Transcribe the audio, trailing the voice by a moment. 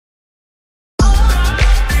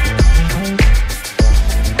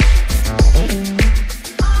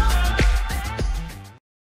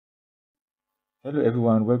Hello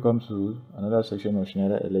everyone, welcome to another section of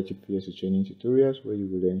Schneider Electric PLC training tutorials where you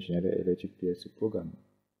will learn Schneider Electric PLC programming.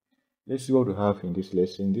 Let's see what we have in this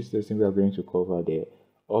lesson. In this lesson we are going to cover the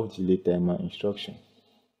off delay timer instruction.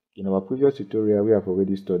 In our previous tutorial we have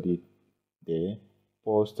already studied the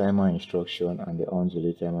pause timer instruction and the on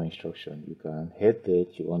delay timer instruction. You can head there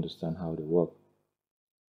to understand how they work.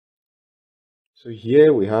 So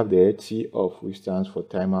here we have the TOF, which stands for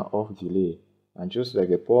timer off delay. And just like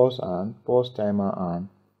the pause timer and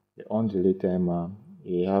the on delay timer,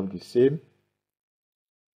 they have the same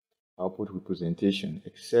output representation,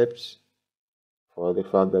 except for the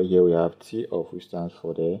fact that here we have TOF, which stands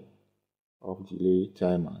for the off delay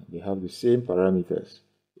timer. They have the same parameters: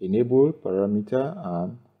 enable parameter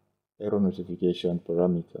and error notification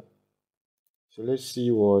parameter. So let's see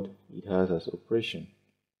what it has as operation.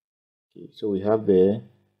 Okay, so we have the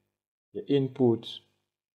input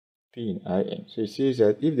pin IN. So it says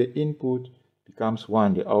that if the input becomes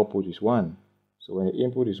 1, the output is 1. So when the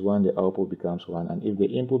input is 1, the output becomes 1. And if the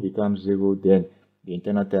input becomes 0, then the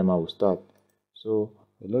internal timer will start. So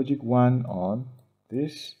the logic 1 on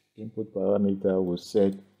this input parameter will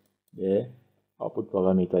set the output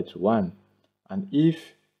parameter to 1. And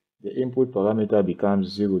if the input parameter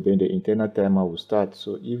becomes 0, then the internal timer will start.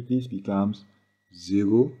 So if this becomes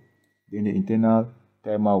 0, then the internal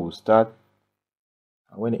timer will start.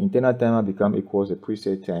 And when the internal timer becomes equals the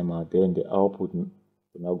preset timer, then the output will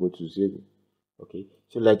now go to 0. Okay,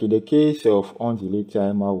 so like in the case of on delay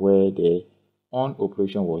timer where the on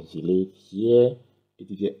operation was delayed, here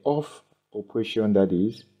it is the off operation that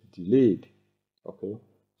is delayed. Okay,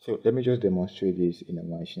 so let me just demonstrate this in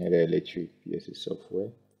my Schneider Electric PLC software.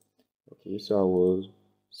 Okay, so I will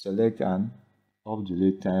select an off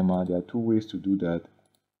delay timer. There are two ways to do that.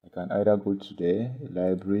 I can either go to the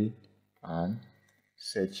library and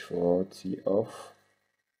search for TOF,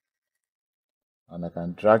 and I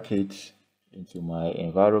can drag it into my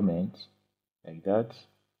environment like that,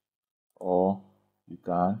 or you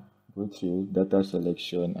can go to data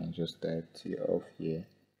selection and just type TOF here,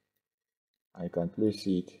 and you can place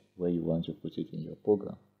it where you want to put it in your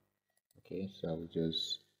program. Okay, so I will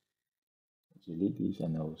just delete this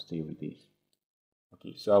and I will stay with this.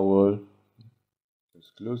 Okay, so I will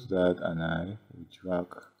just close that and I will drag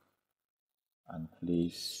and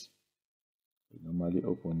place the normally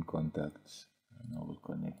open contacts, and I will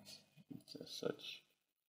connect it as such.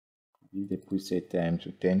 Give the preset time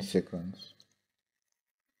to 10 seconds,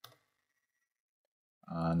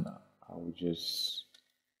 and I will just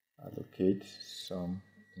allocate some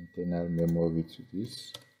internal memory to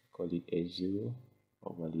this, call it S0,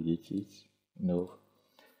 or validate it, no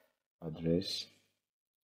address.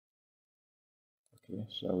 Okay,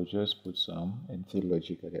 so I will just put some empty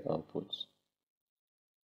logic at the output.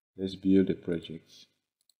 Let's build the project.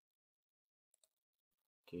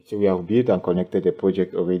 Okay, so we have built and connected the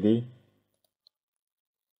project already.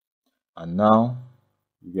 And now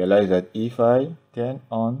you realize that if I turn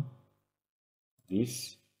on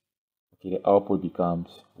this, okay, the output becomes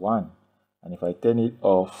 1. And if I turn it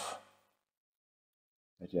off,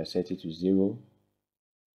 let's just set it to 0.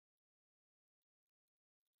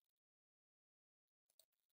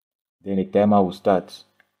 Then the timer will start.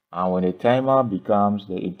 And when the timer becomes,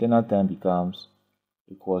 the internal time becomes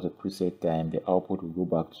equals the preset time, the output will go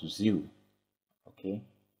back to 0. Okay,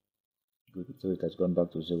 good. So it has gone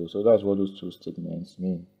back to 0. So that's what those two statements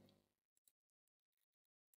mean.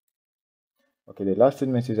 Okay, the last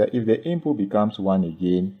statement says that if the input becomes 1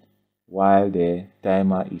 again while the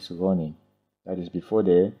timer is running, that is before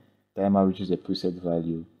the timer reaches the preset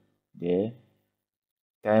value, the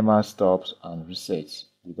timer stops and resets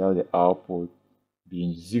without the output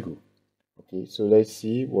being 0. Okay, so let's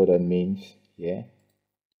see what that means here.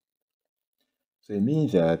 So it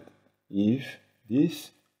means that if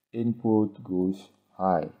this input goes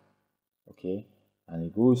high, okay, and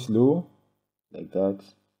it goes low like that,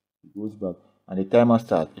 it goes back and the timer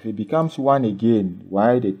starts. If it becomes 1 again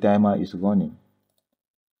while the timer is running,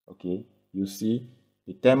 okay, you see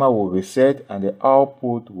the timer will reset and the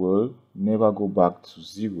output will never go back to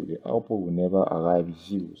 0. The output will never arrive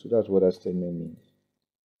 0. So that's what that statement means,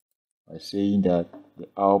 by saying that the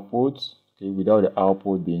output, okay, without the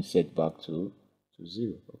output being set back to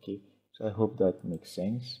 0. Okay, so I hope that makes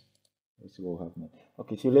sense. Let's see what we have now.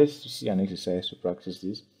 Okay, so let's see an exercise to practice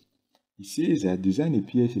this. It says that design a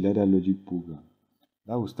PLC ladder logic program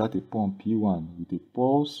that will start a pump P1 with a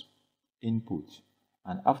pulse input,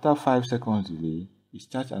 and after 5 seconds delay, it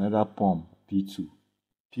starts another pump P2.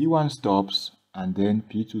 P1 stops and then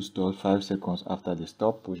P2 stops 5 seconds after the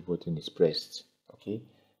stop push button is pressed. Okay,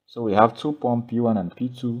 so we have two pumps P1 and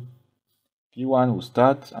P2, P1 will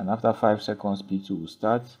start, and after 5 seconds P2 will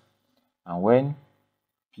start, and when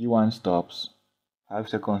P1 stops, 5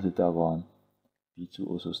 seconds later on P2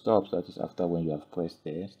 also stops. That is after when you have pressed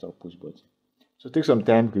the stop push button. So take some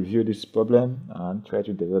time to review this problem and try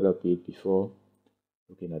to develop it before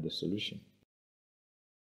looking at the solution.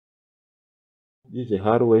 This is a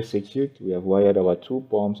hardware circuit. We have wired our 2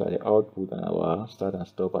 pumps at the output and our start and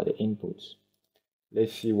stop at the inputs.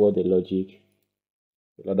 Let's see what the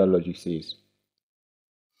ladder logic says.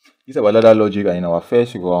 This is our ladder logic, and in our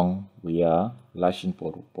first rung we are latching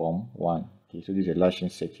for pump 1. Okay, so this is a latching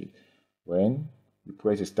circuit. When you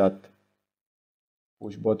press the start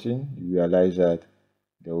push button, you realize that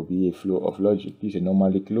there will be a flow of logic. This is a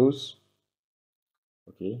normally closed,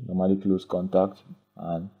 normally closed contact,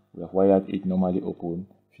 and we have wired it normally open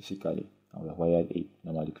physically, and we have wired it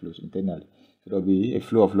normally closed internally. So there will be a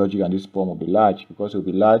flow of logic, and this pump will be large. Because it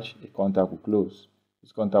will be large, the contact will close.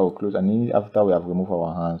 This contact will close, and after we have removed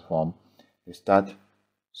our hands from the start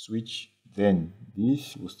switch, then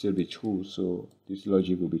this will still be true. So this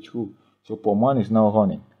logic will be true. So pump 1 is now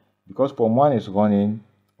running. Because pump 1 is running,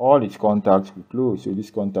 all its contacts will close. So this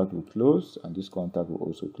contact will close, and this contact will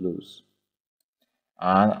also close.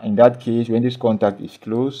 And in that case, when this contact is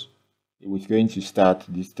closed, it is going to start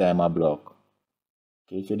this timer block.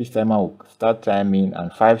 Okay, so this timer will start timing,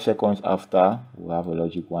 and 5 seconds after, we'll have a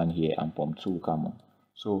logic 1 here, and pump 2 will come on.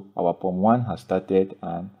 So our pump 1 has started,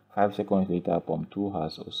 and 5 seconds later, pump 2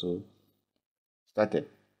 has also started.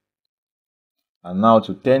 And now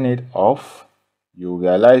to turn it off, you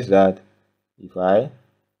realize that if I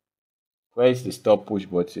press the stop push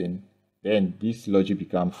button, then this logic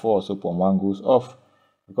becomes false, so pump 1 goes off.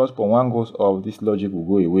 Because pump 1 goes off, this logic will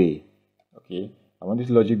go away. Okay, and when this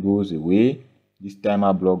logic goes away, this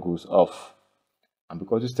timer block goes off. And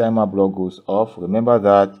because this timer block goes off, remember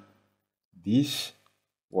that this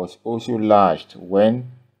was also latched when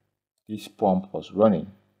this pump was running,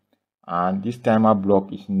 and this timer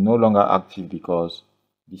block is no longer active because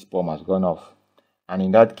this pump has gone off. And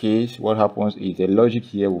in that case, what happens is the logic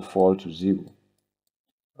here will fall to 0.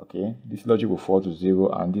 Okay, this logic will fall to 0,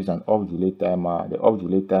 and this is an off delay timer. The off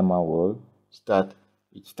delay timer will start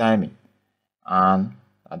its timing, and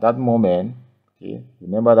at that moment, okay,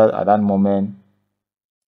 remember that at that moment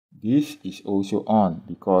this is also on,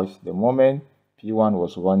 because the moment P1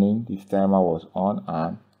 was running, this timer was on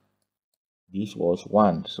and this was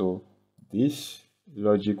 1. So this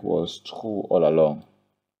logic was true all along.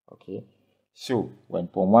 Okay, so when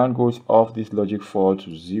pump 1 goes off, this logic falls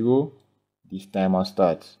to 0, this timer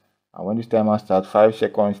starts. And when this timer starts, 5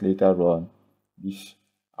 seconds later on, this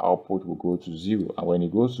output will go to 0. And when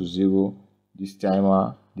it goes to 0, this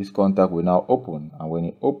contact will now open. And when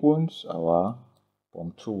it opens, our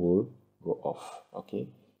pump 2 will go off. Okay,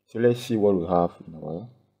 so let's see what we have in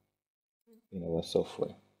our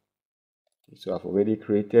software. Okay, so I've already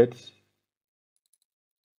created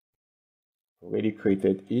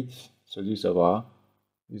it. So this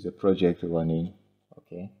is a project running.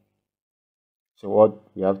 Okay, so what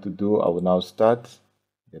we have to do, I will now start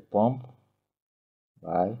the pump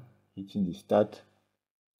by hitting the start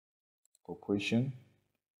operation,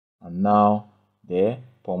 and now there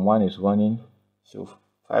pump 1 is running. So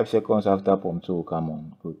 5 seconds after, pump 2 will come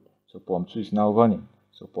on. Good. So pump 2 is now running.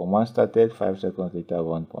 So pump 1 started, 5 seconds later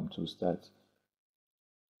on, pump 2 starts.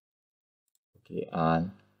 Okay,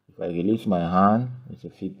 and if I release my hand, it's a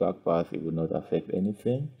feedback path, it will not affect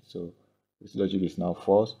anything. So this logic is now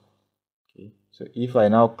false. Okay, so if I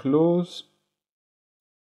now close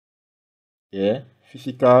the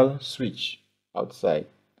physical switch outside,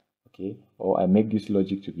 okay, or I make this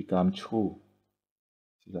logic to become true.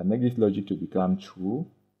 So if I make this logic to become true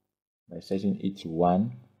by setting it to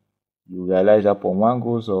 1, you realize that pump 1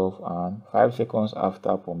 goes off, and 5 seconds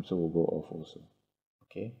after, pump 2 will go off also.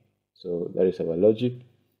 Okay, so that is our logic.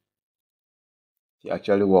 It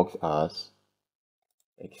actually works as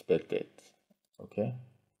expected. Okay,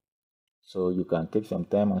 so you can take some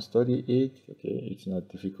time and study it. Okay, it's not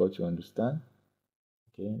difficult to understand.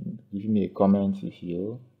 Okay, give me a comment if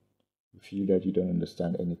you feel that you don't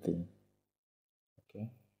understand anything.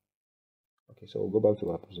 Okay, so we'll go back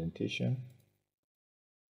to our presentation.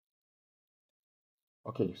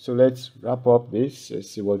 Okay, so let's wrap up this.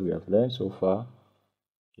 Let's see what we have learned so far.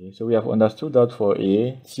 Okay, so we have understood that for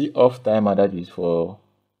a C-off timer, that is for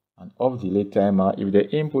an off delay timer, if the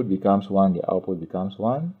input becomes 1, the output becomes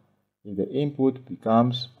 1. If the input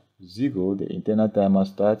becomes 0, the internal timer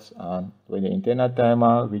starts, and when the internal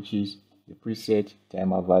timer reaches the preset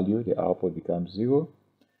timer value, the output becomes 0.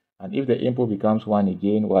 And if the input becomes 1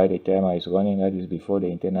 again while the timer is running, that is before the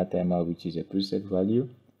internal timer reaches a preset value,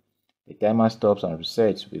 the timer stops and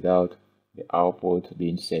resets without the output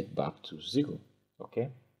being set back to 0.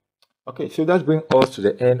 Okay, so that brings us to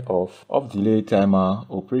the end of delay timer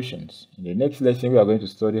operations. In the next lesson, we are going to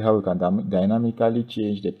study how we can dynamically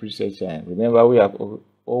change the preset time. Remember, we have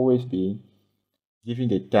always been giving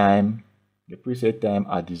the preset time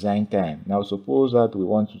at design time. Now, suppose that we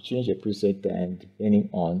want to change the preset time depending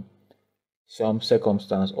on some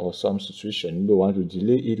circumstance or some situation. We want to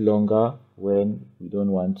delay it longer when we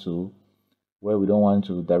don't want to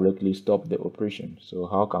directly stop the operation. So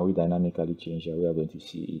how can we dynamically change that? We are going to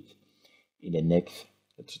see it in the next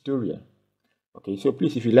tutorial. Okay, so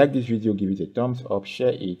please, if you like this video, give it a thumbs up,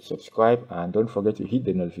 share it, subscribe, and don't forget to hit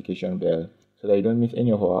the notification bell so that you don't miss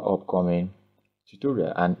any of our upcoming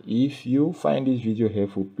tutorial. And if you find this video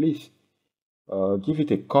helpful, please give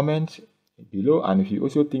it a comment below, and if you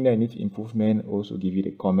also think that it needs improvement, also give it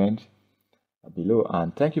a comment below.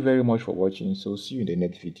 And thank you very much for watching. So see you in the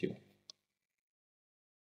next video.